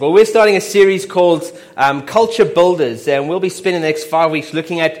Well, we're starting a series called Culture Builders, and we'll be spending the next 5 weeks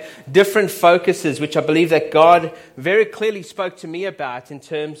looking at different focuses, which I believe that God very clearly spoke to me about in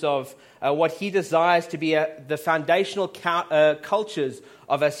terms of what He desires to be the foundational cultures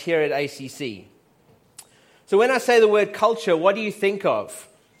of us here at ACC. So when I say the word culture, what do you think of?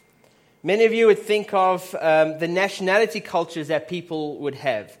 Many of you would think of the nationality cultures that people would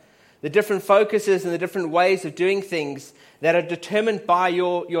have, the different focuses and the different ways of doing things that are determined by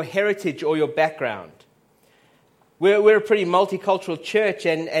your heritage or your background. We're a pretty multicultural church,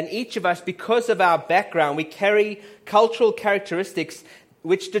 and each of us, because of our background, we carry cultural characteristics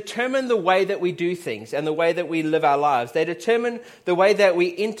which determine the way that we do things and the way that we live our lives. They determine the way that we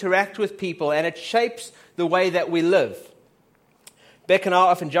interact with people, and it shapes the way that we live. Beck and I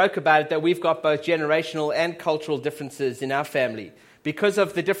often joke about it that we've got both generational and cultural differences in our family, because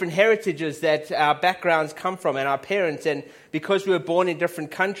of the different heritages that our backgrounds come from and our parents, and because we were born in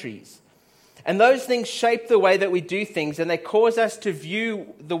different countries. And those things shape the way that we do things, and they cause us to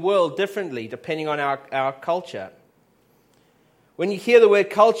view the world differently depending on our culture. When you hear the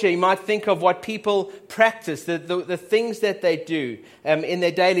word culture, you might think of what people practice, the things that they do in their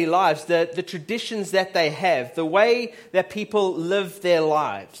daily lives, the traditions that they have, the way that people live their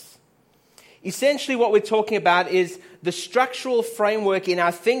lives. Essentially, what we're talking about is the structural framework in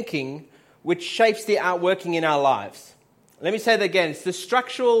our thinking which shapes the outworking in our lives. Let me say that again. It's the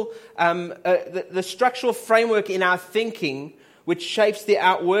structural framework in our thinking which shapes the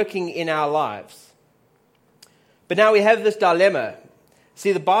outworking in our lives. But now we have this dilemma.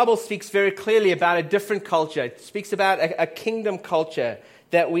 See, the Bible speaks very clearly about a different culture. It speaks about a kingdom culture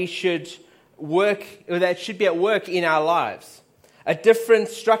that we should work, or that should be at work in our lives. A different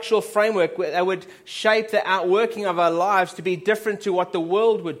structural framework that would shape the outworking of our lives to be different to what the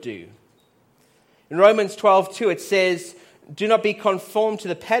world would do. In Romans 12:2, it says, "Do not be conformed to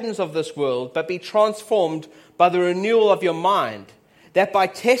the patterns of this world, but be transformed by the renewal of your mind, that by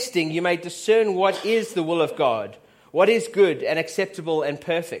testing you may discern what is the will of God, what is good and acceptable and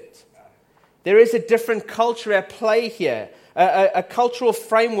perfect." There is a different culture at play here, a cultural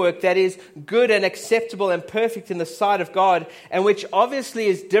framework that is good and acceptable and perfect in the sight of God, and which obviously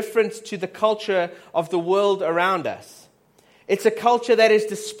is different to the culture of the world around us. It's a culture that is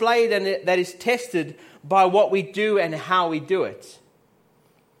displayed and that is tested by what we do and how we do it.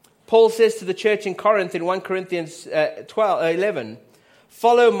 Paul says to the church in Corinth in 1 Corinthians 11,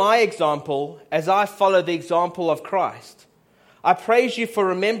 "Follow my example as I follow the example of Christ. I praise you for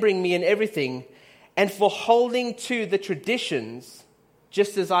remembering me in everything, and for holding to the traditions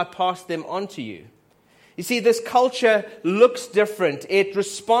just as I passed them on to you." You see, this culture looks different. It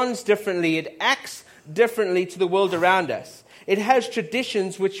responds differently. It acts differently to the world around us. It has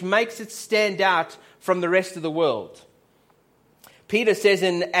traditions which makes it stand out from the rest of the world. Peter says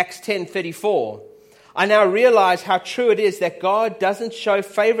in Acts 10:34, "I now realize how true it is that God doesn't show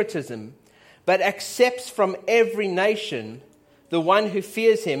favoritism, but accepts from every nation the one who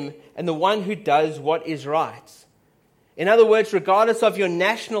fears him and the one who does what is right." In other words, regardless of your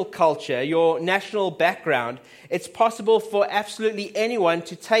national culture, your national background, it's possible for absolutely anyone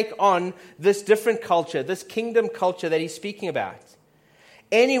to take on this different culture, this kingdom culture that he's speaking about.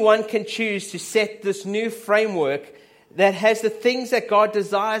 Anyone can choose to set this new framework that has the things that God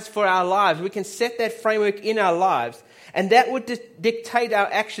desires for our lives. We can set that framework in our lives, and that would dictate our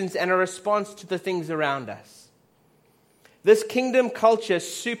actions and our response to the things around us. This kingdom culture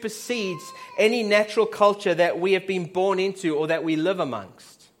supersedes any natural culture that we have been born into or that we live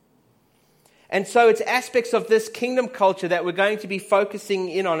amongst. And so it's aspects of this kingdom culture that we're going to be focusing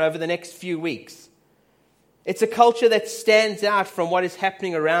in on over the next few weeks. It's a culture that stands out from what is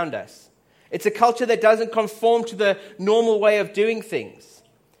happening around us. It's a culture that doesn't conform to the normal way of doing things.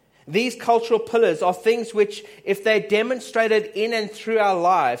 These cultural pillars are things which, if they're demonstrated in and through our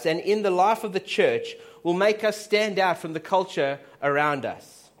lives and in the life of the church, will make us stand out from the culture around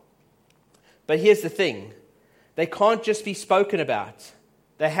us. But here's the thing. They can't just be spoken about.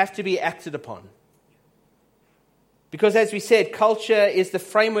 They have to be acted upon. Because as we said, culture is the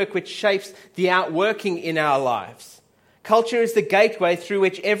framework which shapes the outworking in our lives. Culture is the gateway through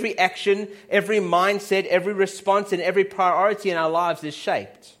which every action, every mindset, every response, and every priority in our lives is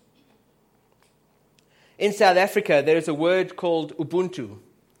shaped. In South Africa, there is a word called Ubuntu.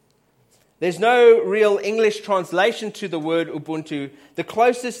 There's no real English translation to the word Ubuntu. The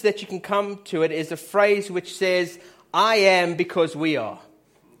closest that you can come to it is a phrase which says, "I am because we are."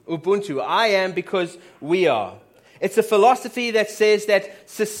 Ubuntu, I am because we are. It's a philosophy that says that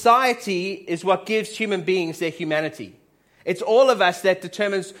society is what gives human beings their humanity. It's all of us that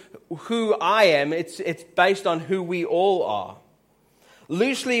determines who I am. It's based on who we all are.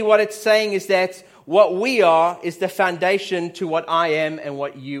 Loosely, what it's saying is that what we are is the foundation to what I am and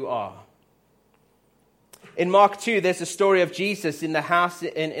what you are. In Mark 2, there's a story of Jesus in a house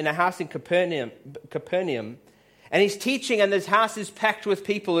in Capernaum. And he's teaching, and this house is packed with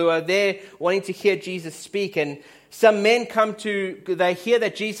people who are there wanting to hear Jesus speak. And some men they hear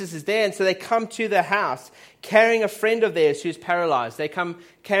that Jesus is there, and so they come to the house carrying a friend of theirs who's paralyzed. They come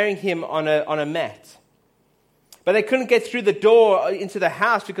carrying him on a mat. But they couldn't get through the door into the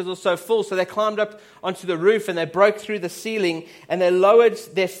house because it was so full, so they climbed up onto the roof and they broke through the ceiling and they lowered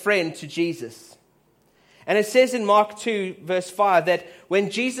their friend to Jesus. And it says in Mark 2, verse 5, that when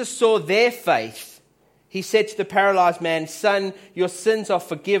Jesus saw their faith, he said to the paralyzed man, "Son, your sins are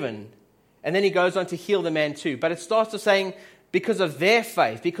forgiven." And then he goes on to heal the man too. But it starts with saying, because of their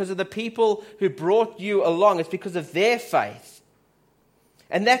faith, because of the people who brought you along, it's because of their faith.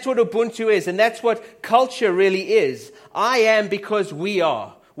 And that's what Ubuntu is, and that's what culture really is. I am because we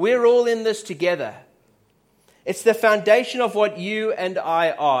are. We're all in this together. It's the foundation of what you and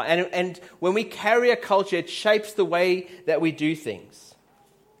I are. And when we carry a culture, it shapes the way that we do things.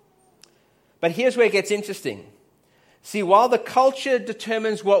 But here's where it gets interesting. See, while the culture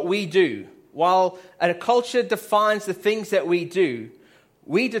determines what we do, while a culture defines the things that we do,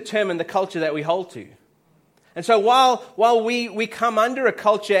 we determine the culture that we hold to. And so while we come under a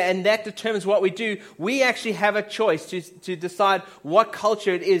culture and that determines what we do, we actually have a choice to decide what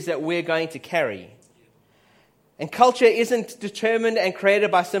culture it is that we're going to carry. And culture isn't determined and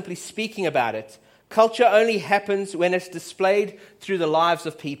created by simply speaking about it. Culture only happens when it's displayed through the lives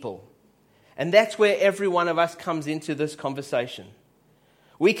of people. And that's where every one of us comes into this conversation.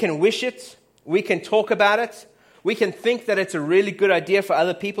 We can wish it, we can talk about it, we can think that it's a really good idea for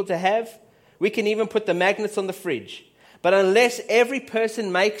other people to have. We can even put the magnets on the fridge. But unless every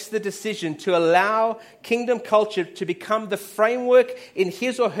person makes the decision to allow kingdom culture to become the framework in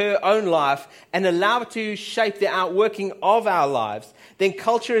his or her own life and allow it to shape the outworking of our lives, then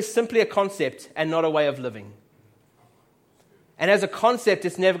culture is simply a concept and not a way of living. And as a concept,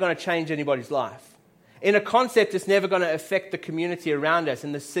 it's never going to change anybody's life. In a concept, it's never going to affect the community around us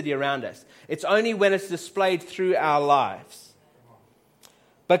and the city around us. It's only when it's displayed through our lives.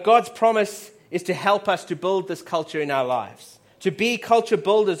 But God's promise is to help us to build this culture in our lives, to be culture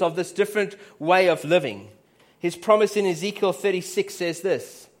builders of this different way of living. His promise in Ezekiel 36 says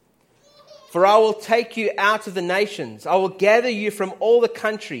this, "For I will take you out of the nations. I will gather you from all the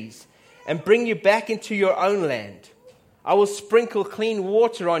countries and bring you back into your own land. I will sprinkle clean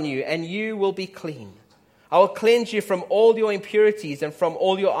water on you, and you will be clean. I will cleanse you from all your impurities and from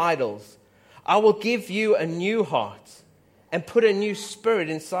all your idols. I will give you a new heart and put a new spirit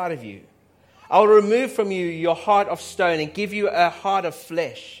inside of you. I will remove from you your heart of stone and give you a heart of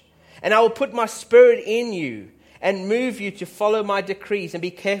flesh. And I will put my spirit in you and move you to follow my decrees and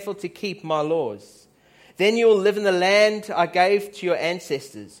be careful to keep my laws. Then you will live in the land I gave to your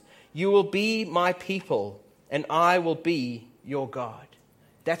ancestors. You will be my people, and I will be your God."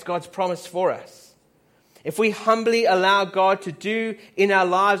 That's God's promise for us. If we humbly allow God to do in our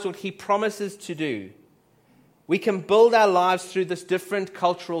lives what He promises to do, we can build our lives through this different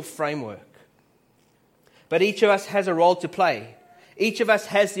cultural framework. But each of us has a role to play. Each of us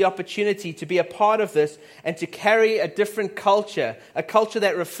has the opportunity to be a part of this and to carry a different culture, a culture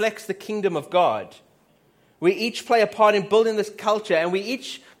that reflects the kingdom of God. We each play a part in building this culture, and we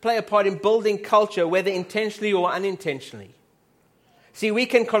each play a part in building culture, whether intentionally or unintentionally. See, we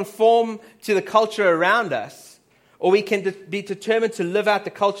can conform to the culture around us, or we can be determined to live out the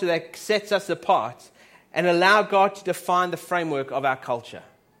culture that sets us apart and allow God to define the framework of our culture.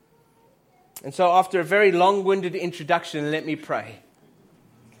 And so after a very long-winded introduction, let me pray.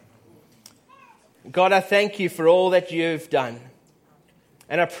 God, I thank you for all that you've done.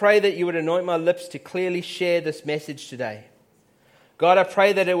 And I pray that you would anoint my lips to clearly share this message today. God, I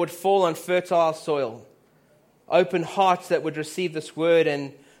pray that it would fall on fertile soil, open hearts that would receive this word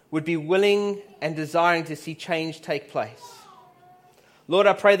and would be willing and desiring to see change take place. Lord,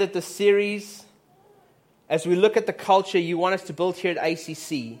 I pray that this series, as we look at the culture you want us to build here at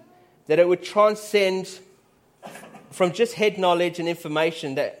ACC, that it would transcend from just head knowledge and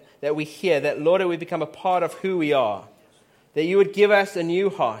information that we hear, that, Lord, it would become a part of who we are, that you would give us a new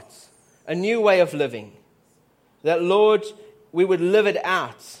heart, a new way of living, that, Lord, we would live it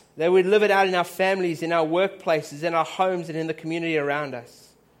out, that we'd live it out in our families, in our workplaces, in our homes, and in the community around us.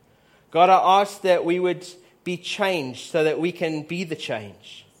 God, I ask that we would be changed so that we can be the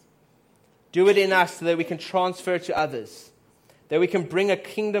change. Do it in us so that we can transfer it to others, that we can bring a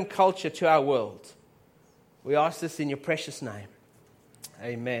kingdom culture to our world. We ask this in your precious name.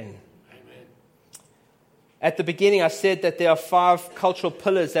 Amen. At the beginning, I said that there are 5 cultural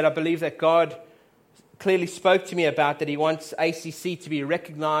pillars that I believe that God clearly spoke to me about, that He wants ACC to be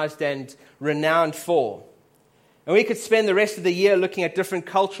recognized and renowned for. And we could spend the rest of the year looking at different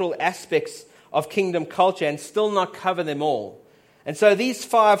cultural aspects of kingdom culture and still not cover them all. And so these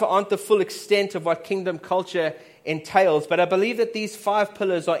 5 aren't the full extent of what kingdom culture entails, but I believe that these 5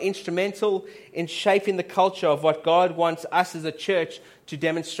 pillars are instrumental in shaping the culture of what God wants us as a church to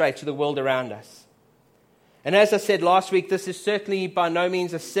demonstrate to the world around us. And as I said last week, this is certainly by no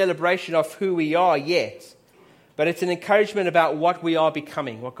means a celebration of who we are yet, but it's an encouragement about what we are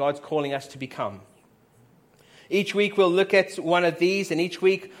becoming, what God's calling us to become. Each week we'll look at one of these, and each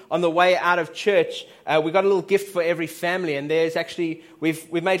week on the way out of church, we've got a little gift for every family, and there's actually,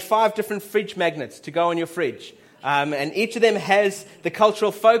 we've made 5 different fridge magnets to go on your fridge. And each of them has the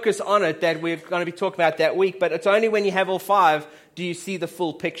cultural focus on it that we're going to be talking about that week, but it's only when you have all 5 do you see the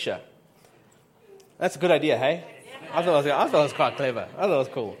full picture. That's a good idea, hey? I thought it was quite clever. I thought it was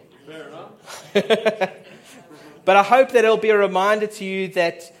cool. Fair enough. But I hope that it'll be a reminder to you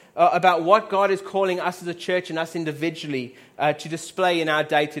that about what God is calling us as a church and us individually to display in our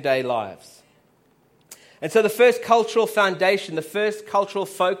day-to-day lives. And so the first cultural foundation, the first cultural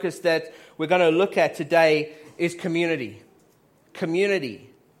focus that we're going to look at today is community. Community.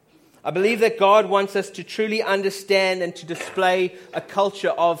 I believe that God wants us to truly understand and to display a culture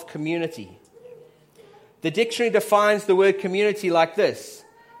of community. The dictionary defines the word community like this: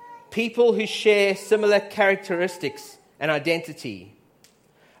 people who share similar characteristics and identity.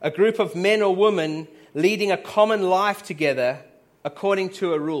 A group of men or women leading a common life together according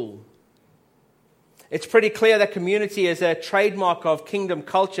to a rule. It's pretty clear that community is a trademark of kingdom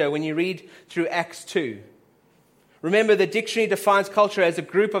culture when you read through Acts 2. Remember, the dictionary defines culture as a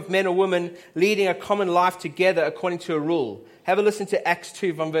group of men or women leading a common life together according to a rule. Have a listen to Acts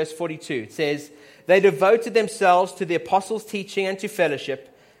 2 from verse 42. It says, "They devoted themselves to the apostles' teaching and to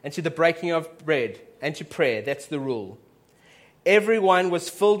fellowship and to the breaking of bread and to prayer." That's the rule. "Everyone was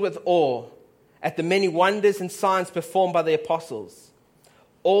filled with awe at the many wonders and signs performed by the apostles.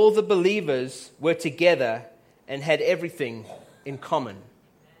 All the believers were together and had everything in common."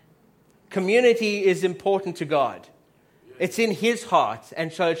 Community is important to God. It's in His heart,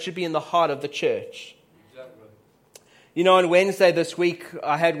 and so it should be in the heart of the church. Exactly. You know, on Wednesday this week,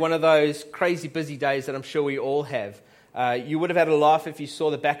 I had one of those crazy busy days that I'm sure we all have. You would have had a laugh if you saw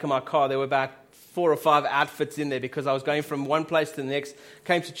the back of my car. There were about 4 or 5 outfits in there because I was going from one place to the next.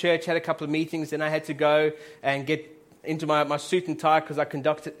 Came to church, had a couple of meetings, then I had to go and get into my suit and tie because I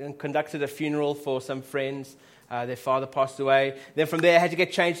conducted a funeral for some friends. Their father passed away. Then from there, I had to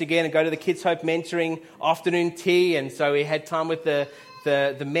get changed again and go to the Kids Hope Mentoring afternoon tea. And so we had time with the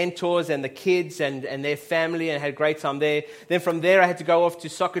mentors and the kids and their family, and had a great time there. Then from there, I had to go off to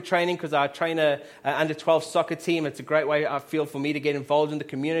soccer training because I train a under-12 soccer team. It's a great way, I feel, for me to get involved in the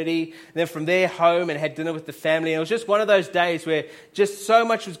community. And then from there, home and had dinner with the family. And it was just one of those days where just so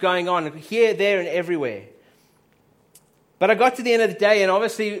much was going on here, there, and everywhere. But I got to the end of the day, and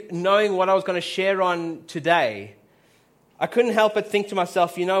obviously knowing what I was going to share on today, I couldn't help but think to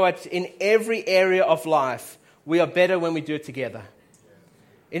myself, you know what, in every area of life, we are better when we do it together.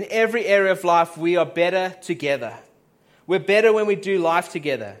 In every area of life, we are better together. We're better when we do life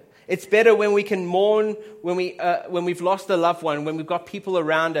together. It's better when we can mourn when we've lost a loved one, when we've got people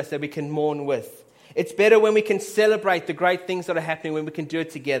around us that we can mourn with. It's better when we can celebrate the great things that are happening, when we can do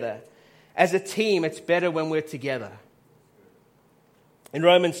it together. As a team, it's better when we're together. In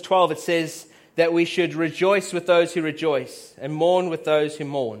Romans 12, it says that we should rejoice with those who rejoice and mourn with those who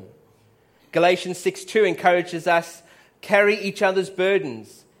mourn. Galatians 6:2 encourages us, carry each other's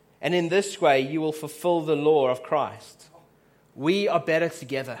burdens, and in this way you will fulfill the law of Christ. We are better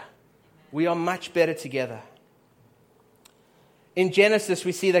together. We are much better together. In Genesis,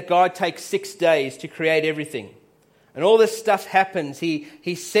 we see that God takes 6 days to create everything. And all this stuff happens.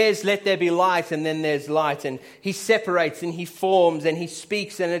 He says, let there be light, and then there's light. And He separates, and He forms, and He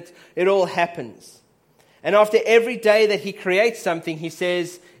speaks, and it all happens. And after every day that He creates something, He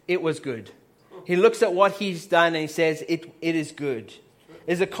says, it was good. He looks at what He's done, and He says, it is good.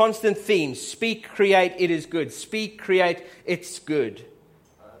 There's a constant theme. Speak, create, it is good. Speak, create, it's good.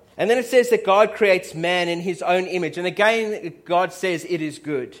 And then it says that God creates man in His own image. And again, God says it is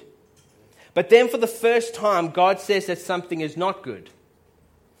good. But then for the first time, God says that something is not good.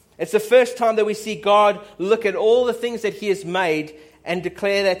 It's the first time that we see God look at all the things that He has made and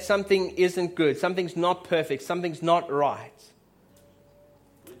declare that something isn't good, something's not perfect, something's not right.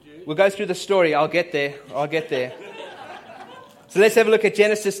 We'll go through the story. I'll get there. So let's have a look at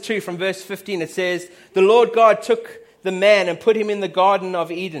Genesis 2 from verse 15. It says, "The Lord God took the man and put him in the Garden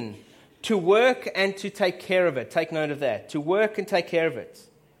of Eden to work and to take care of it. Take note of that. To work and take care of it.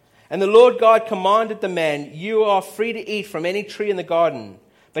 And the Lord God commanded the man, you are free to eat from any tree in the garden,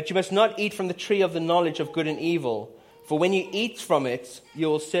 but you must not eat from the tree of the knowledge of good and evil, for when you eat from it, you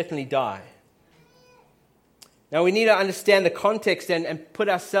will certainly die. Now we need to understand the context and put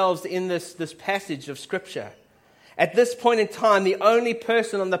ourselves in this passage of Scripture. At this point in time, the only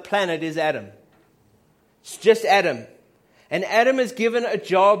person on the planet is Adam. It's just Adam. And Adam is given a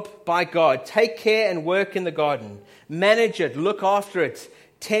job by God. Take care and work in the garden. Manage it, look after it,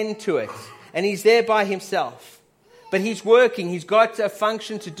 tend to it. And he's there by himself. But he's working. He's got a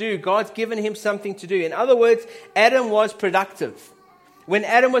function to do. God's given him something to do. In other words, Adam was productive. When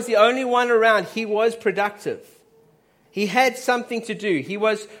Adam was the only one around, he was productive. He had something to do. He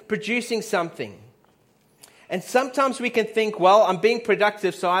was producing something. And sometimes we can think, well, I'm being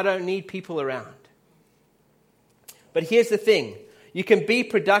productive, so I don't need people around. But here's the thing. You can be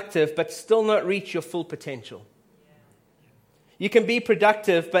productive, but still not reach your full potential. You can be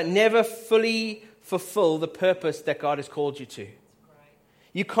productive, but never fully fulfill the purpose that God has called you to.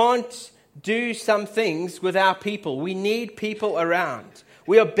 You can't do some things without people. We need people around.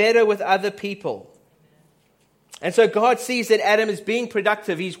 We are better with other people. And so God sees that Adam is being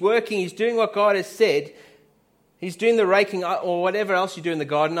productive. He's working. He's doing what God has said. He's doing the raking or whatever else you do in the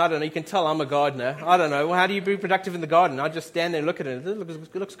garden. I don't know. You can tell I'm a gardener. I don't know. Well, how do you be productive in the garden? I just stand there and look at it.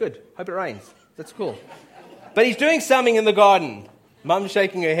 It looks good. Hope it rains. That's cool. But he's doing something in the garden. Mum's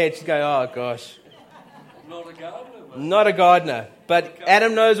shaking her head. She's going, oh, gosh. Not a gardener. Not a gardener. But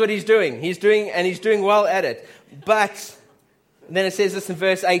Adam knows what he's doing. He's doing well at it. But then it says this in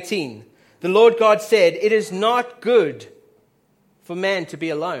verse 18. The Lord God said, it is not good for man to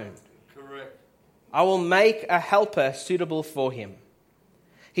be alone. I will make a helper suitable for him.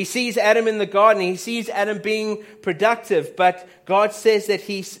 He sees Adam in the garden. He sees Adam being productive. But God says that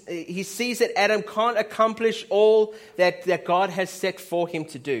he sees that Adam can't accomplish all that God has set for him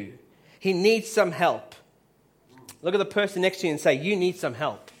to do. He needs some help. Look at the person next to you and say, you need some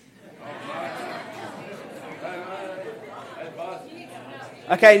help.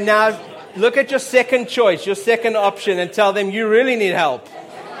 Okay, now look at your second choice, your second option, and tell them you really need help.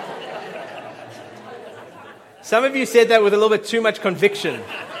 Some of you said that with a little bit too much conviction.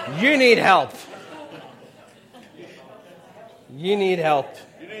 You need help. You need help.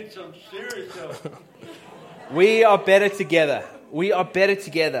 You need some serious help. We are better together. We are better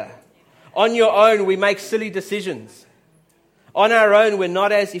together. On your own, we make silly decisions. On our own, we're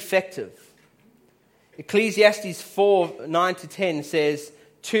not as effective. Ecclesiastes 4:9-10 says,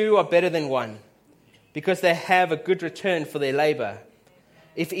 2 are better than 1, because they have a good return for their labor.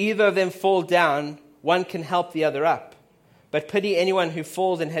 If either of them fall down, one can help the other up. But pity anyone who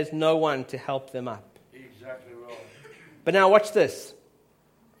falls and has no one to help them up. Exactly right. But now watch this.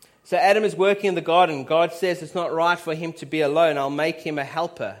 So Adam is working in the garden. God says it's not right for him to be alone. I'll make him a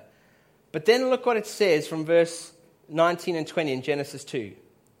helper. But then look what it says from verse 19 and 20 in Genesis 2.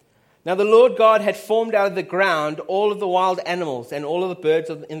 Now the Lord God had formed out of the ground all of the wild animals and all of the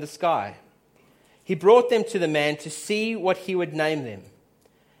birds in the sky. He brought them to the man to see what he would name them.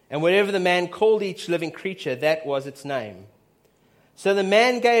 And whatever the man called each living creature, that was its name. So the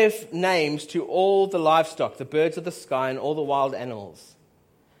man gave names to all the livestock, the birds of the sky, and all the wild animals.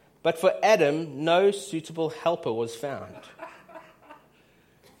 But for Adam, no suitable helper was found.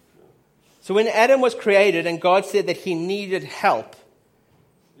 So when Adam was created and God said that he needed help,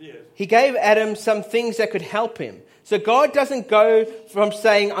 he gave Adam some things that could help him. So God doesn't go from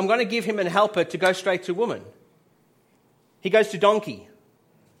saying, I'm going to give him a helper, to go straight to woman. He goes to donkey.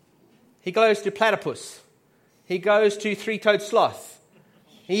 He goes to platypus. He goes to three-toed sloth.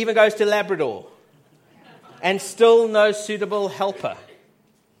 He even goes to Labrador. And still no suitable helper.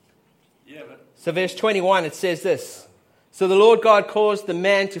 So verse 21, it says this. So the Lord God caused the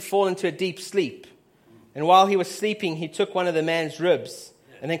man to fall into a deep sleep. And while he was sleeping, he took one of the man's ribs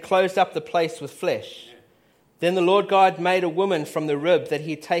and then closed up the place with flesh. Then the Lord God made a woman from the rib that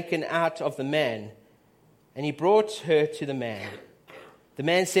he had taken out of the man. And he brought her to the man. The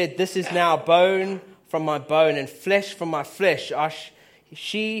man said, this is now bone from my bone and flesh from my flesh.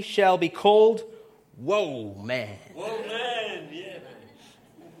 She shall be called Whoa Man. Whoa, man, yeah.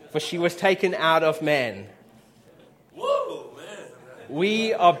 For she was taken out of man. Whoa, man.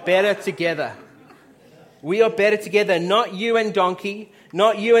 We are better together. We are better together. Not you and donkey,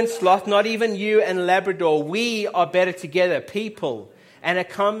 not you and sloth, not even you and Labrador. We are better together, people. And it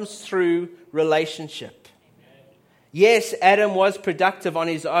comes through relationship. Yes, Adam was productive on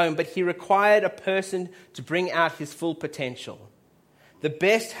his own, but he required a person to bring out his full potential. The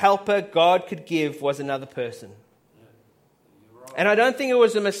best helper God could give was another person. You're And I don't think it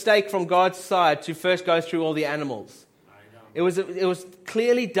was a mistake from God's side to first go through all the animals. It was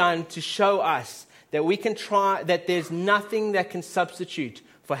clearly done to show us that we can try, that there's nothing that can substitute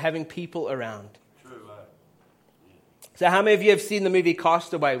for having people around. So how many of you have seen the movie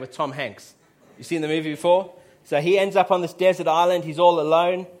Castaway with Tom Hanks? You've seen the movie before? So he ends up on this desert island. He's all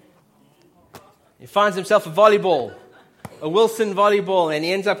alone. He finds himself a volleyball, a Wilson volleyball, and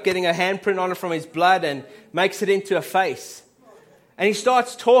he ends up getting a handprint on it from his blood and makes it into a face. And he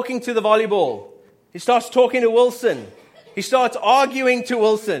starts talking to the volleyball. He starts talking to Wilson. He starts arguing to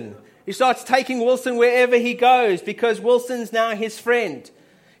Wilson. He starts taking Wilson wherever he goes because Wilson's now his friend.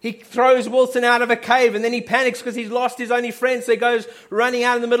 He throws Wilson out of a cave and then he panics because he's lost his only friend. So he goes running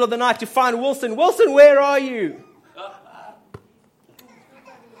out in the middle of the night to find Wilson. Wilson, where are you?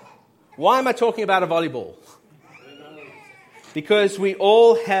 Why am I talking about a volleyball? Because we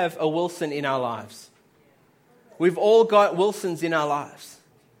all have a Wilson in our lives. We've all got Wilsons in our lives.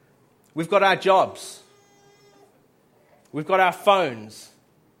 We've got our jobs. We've got our phones.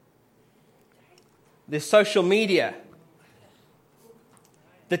 There's social media.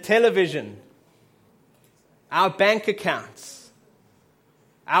 The television. Our bank accounts.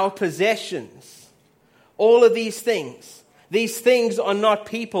 Our possessions. All of these things. These things are not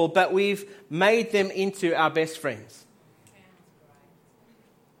people, but we've made them into our best friends.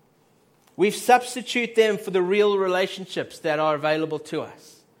 We've substituted them for the real relationships that are available to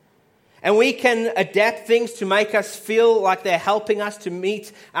us. And we can adapt things to make us feel like they're helping us to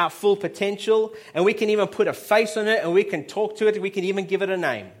meet our full potential. And we can even put a face on it and we can talk to it. We can even give it a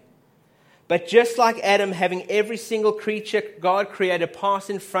name. But just like Adam having every single creature God created pass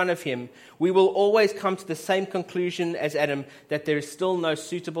in front of him, we will always come to the same conclusion as Adam, that there is still no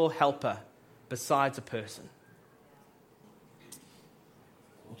suitable helper besides a person.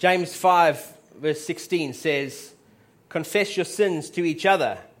 James 5 verse 16 says, confess your sins to each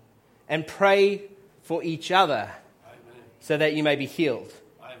other and pray for each other so that you may be healed.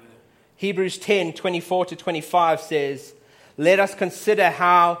 Amen. Hebrews 10, 24 to 25 says, let us consider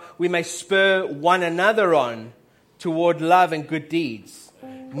how we may spur one another on toward love and good deeds,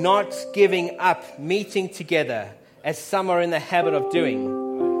 not giving up meeting together as some are in the habit of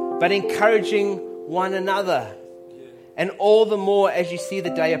doing, but encouraging one another, and all the more as you see the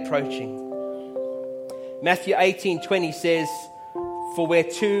day approaching. Matthew 18:20 says, for where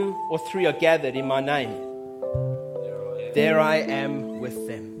 2 or 3 are gathered in my name, there I am with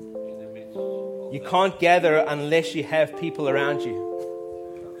them. You can't gather unless you have people around you.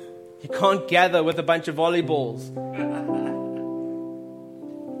 You can't gather with a bunch of volleyballs.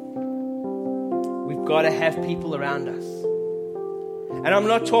 We've got to have people around us. And I'm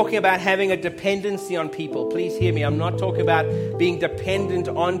not talking about having a dependency on people. Please hear me. I'm not talking about being dependent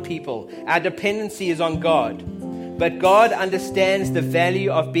on people. Our dependency is on God. But God understands the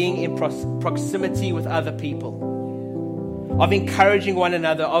value of being in proximity with other people, of encouraging one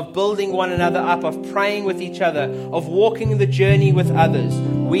another, of building one another up, of praying with each other, of walking the journey with others.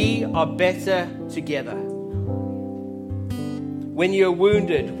 We are better together. When you're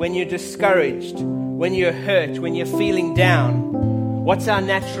wounded, when you're discouraged, when you're hurt, when you're feeling down, what's our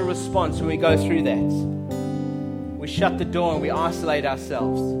natural response when we go through that? We shut the door and we isolate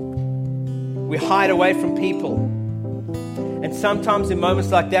ourselves. We hide away from people. And sometimes in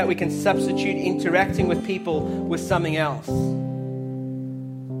moments like that, we can substitute interacting with people with something else.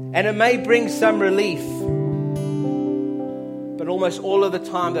 And it may bring some relief, but almost all of the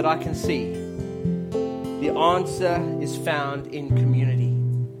time that I can see, the answer is found in community,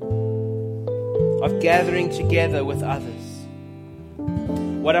 of gathering together with others.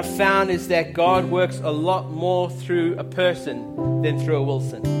 What I've found is that God works a lot more through a person than through a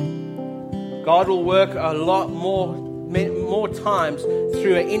Wilson. God will work a lot more times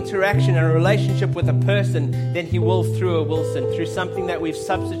through an interaction and a relationship with a person than he will through a Wilson, through something that we've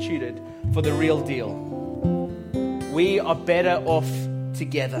substituted for the real deal. We are better off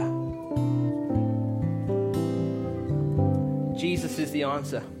together. Jesus is the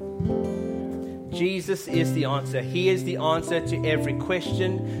answer. Jesus is the answer. He is the answer to every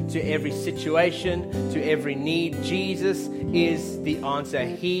question, to every situation, to every need. Jesus is the answer.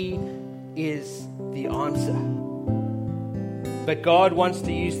 He is the answer. But God wants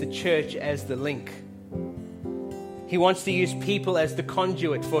to use the church as the link. He wants to use people as the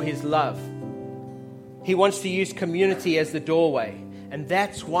conduit for his love. He wants to use community as the doorway. And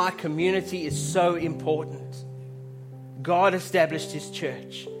that's why community is so important. God established his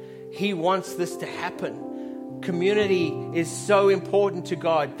church. He wants this to happen. Community is so important to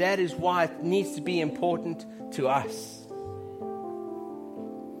God. That is why it needs to be important to us.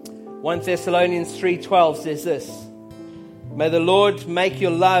 1 Thessalonians 3:12 says this, May the Lord make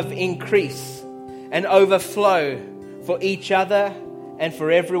your love increase and overflow for each other and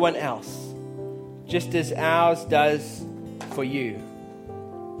for everyone else, just as ours does for you.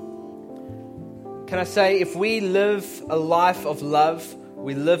 Can I say, if we live a life of love,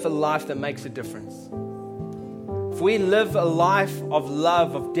 we live a life that makes a difference. If we live a life of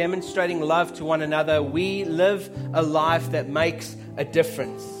love, of demonstrating love to one another, we live a life that makes a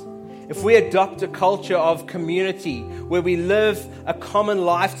difference. If we adopt a culture of community where we live a common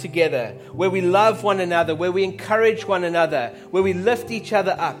life together, where we love one another, where we encourage one another, where we lift each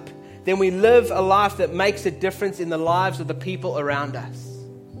other up, then we live a life that makes a difference in the lives of the people around us.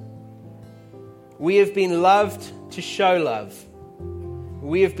 We have been loved to show love.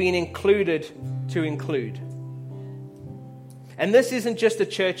 We have been included to include. And this isn't just a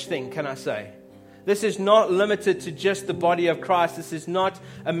church thing, can I say? This is not limited to just the body of Christ. This is not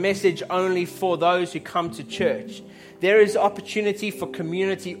a message only for those who come to church. There is opportunity for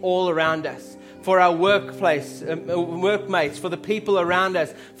community all around us, for our workplace, workmates, for the people around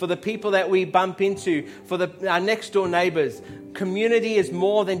us, for the people that we bump into, for our next door neighbors. Community is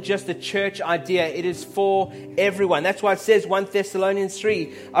more than just a church idea. It is for everyone. That's why it says 1 Thessalonians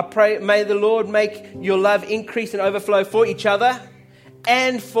 3, I pray, may the Lord make your love increase and overflow for each other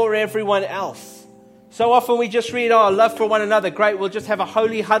and for everyone else. So often we just read, love for one another. Great, we'll just have a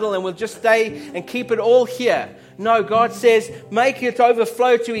holy huddle and we'll just stay and keep it all here. No, God says, make it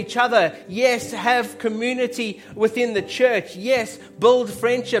overflow to each other. Yes, have community within the church. Yes, build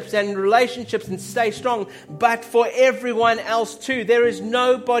friendships and relationships and stay strong. But for everyone else too, there is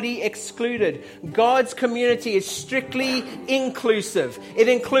nobody excluded. God's community is strictly inclusive. It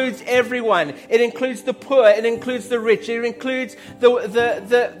includes everyone. It includes the poor. It includes the rich. It includes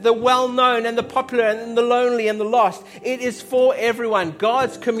the well-known and the popular and the lonely and the lost. It is for everyone.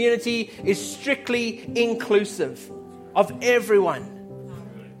 God's community is strictly inclusive of everyone.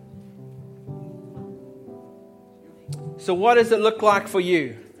 So what does it look like for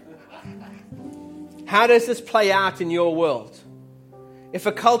you? How does this play out in your world? If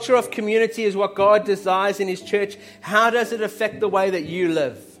a culture of community is what God desires in His church, how does it affect the way that you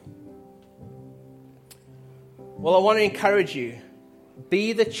live? Well, I want to encourage you.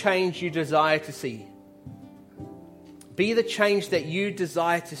 Be the change you desire to see. Be the change that you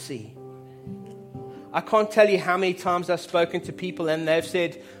desire to see. I can't tell you how many times I've spoken to people and they've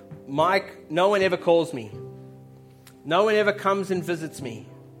said, Mike, no one ever calls me. No one ever comes and visits me.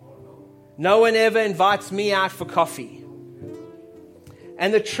 No one ever invites me out for coffee.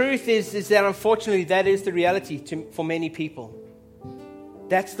 And the truth is that unfortunately that is the reality for many people.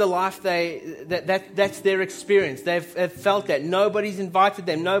 That's the life that's their experience. They've felt that. Nobody's invited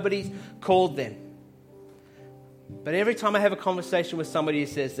them. Nobody's called them. But every time I have a conversation with somebody who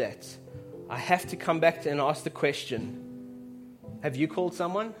says that, I have to come back and ask the question, have you called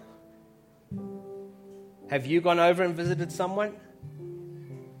someone? Have you gone over and visited someone?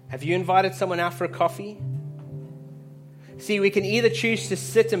 Have you invited someone out for a coffee? See, we can either choose to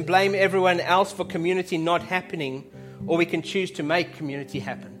sit and blame everyone else for community not happening, or we can choose to make community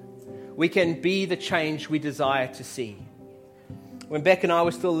happen. We can be the change we desire to see. When Beck and I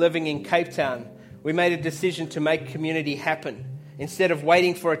were still living in Cape Town, we made a decision to make community happen instead of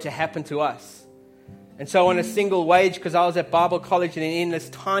waiting for it to happen to us. And so on a single wage, because I was at Bible college and in this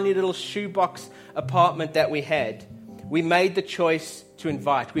tiny little shoebox apartment that we had, we made the choice to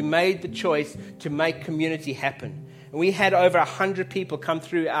invite. We made the choice to make community happen. And we had over 100 people come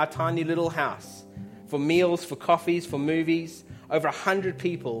through our tiny little house for meals, for coffees, for movies. Over 100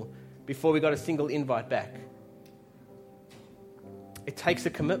 people before we got a single invite back. It takes a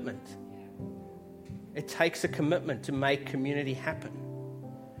commitment. It takes a commitment to make community happen.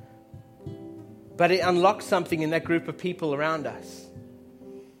 But it unlocks something in that group of people around us.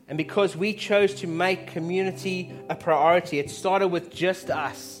 And because we chose to make community a priority, it started with just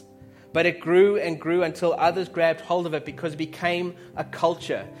us. But it grew and grew until others grabbed hold of it because it became a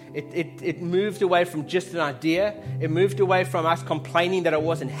culture. It moved away from just an idea. It moved away from us complaining that it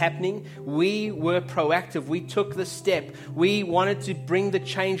wasn't happening. We were proactive. We took the step. We wanted to bring the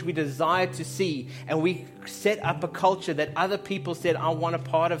change we desired to see. And we set up a culture that other people said, I want a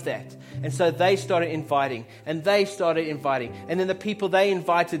part of that. And so they started inviting. And they started inviting. And then the people they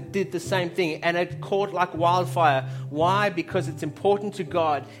invited did the same thing. And it caught like wildfire. Why? Because it's important to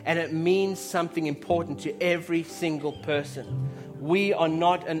God. And it means something important to every single person. We are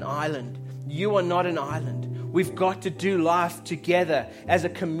not an island. You are not an island. We've got to do life together as a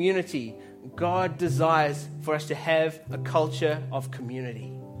community. God desires for us to have a culture of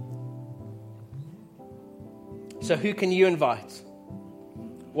community. So who can you invite?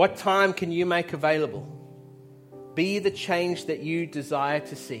 What time can you make available? Be the change that you desire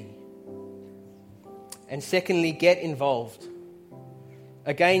to see. And secondly, get involved.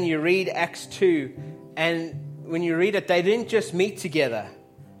 Again, you read Acts 2, and when you read it, they didn't just meet together,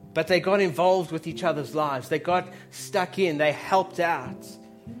 but they got involved with each other's lives. They got stuck in. They helped out.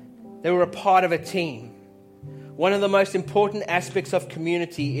 They were a part of a team. One of the most important aspects of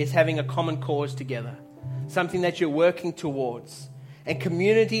community is having a common cause together, something that you're working towards. And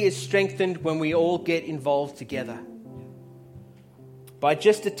community is strengthened when we all get involved together. By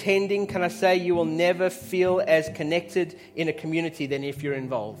just attending, can I say, you will never feel as connected in a community than if you're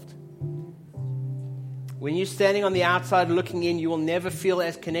involved. When you're standing on the outside looking in, you will never feel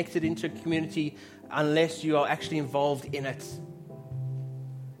as connected into a community unless you are actually involved in it.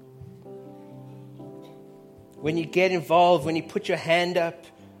 When you get involved, when you put your hand up,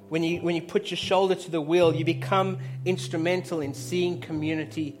 when you put your shoulder to the wheel, you become instrumental in seeing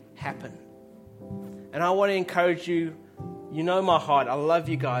community happen. And I want to encourage you. You know my heart. I love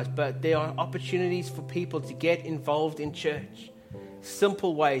you guys, but there are opportunities for people to get involved in church.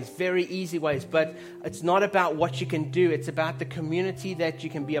 Simple ways, very easy ways, but it's not about what you can do. It's about the community that you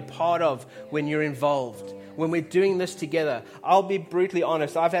can be a part of when you're involved. When we're doing this together, I'll be brutally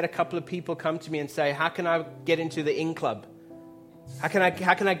honest. I've had a couple of people come to me and say, "How can I get into the in club? How can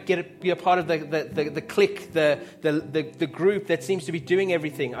I be a part of the clique, the group that seems to be doing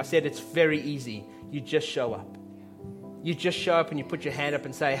everything?" I said, it's very easy. You just show up. You just show up and you put your hand up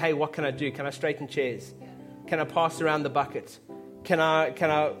and say, "Hey, what can I do? Can I straighten chairs? Can I pass around the bucket? Can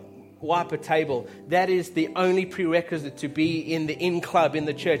I wipe a table?" That is the only prerequisite to be in the in club in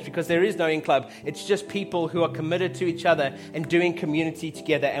the church, because there is no in club. It's just people who are committed to each other and doing community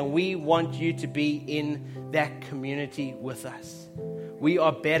together. And we want you to be in that community with us. We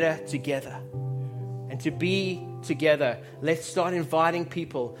are better together. And to be together, let's start inviting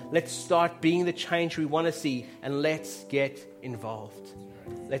people. Let's start being the change we want to see, and let's get involved.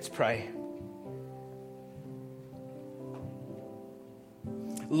 Let's pray.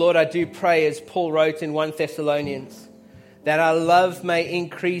 Lord, I do pray, as Paul wrote in 1 Thessalonians, that our love may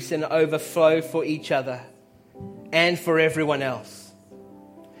increase and overflow for each other and for everyone else.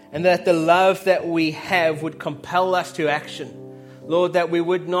 And that the love that we have would compel us to action. Lord, that we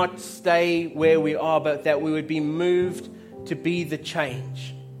would not stay where we are, but that we would be moved to be the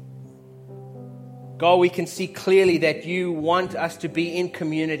change. God, we can see clearly that you want us to be in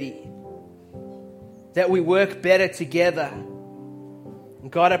community, that we work better together. And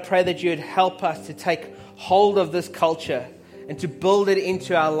God, I pray that you would help us to take hold of this culture and to build it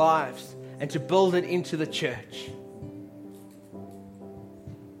into our lives and to build it into the church.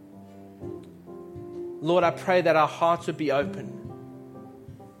 Lord, I pray that our hearts would be open,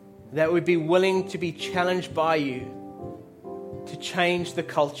 that we'd be willing to be challenged by you to change the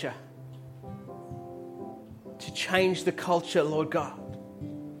culture. To change the culture, Lord God.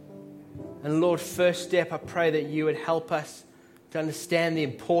 And Lord, first step, I pray that you would help us to understand the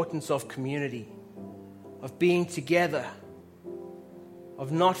importance of community, of being together,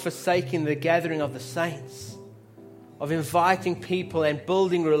 of not forsaking the gathering of the saints, of inviting people and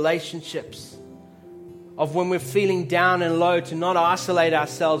building relationships, of when we're feeling down and low, to not isolate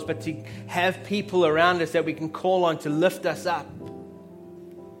ourselves, but to have people around us that we can call on to lift us up.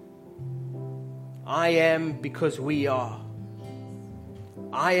 I am because we are.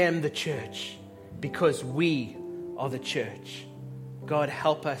 I am the church because we are the church. God,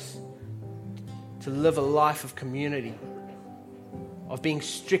 help us to live a life of community, of being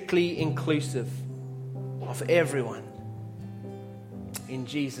strictly inclusive of everyone. In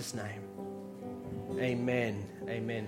Jesus' name. Amen. Amen.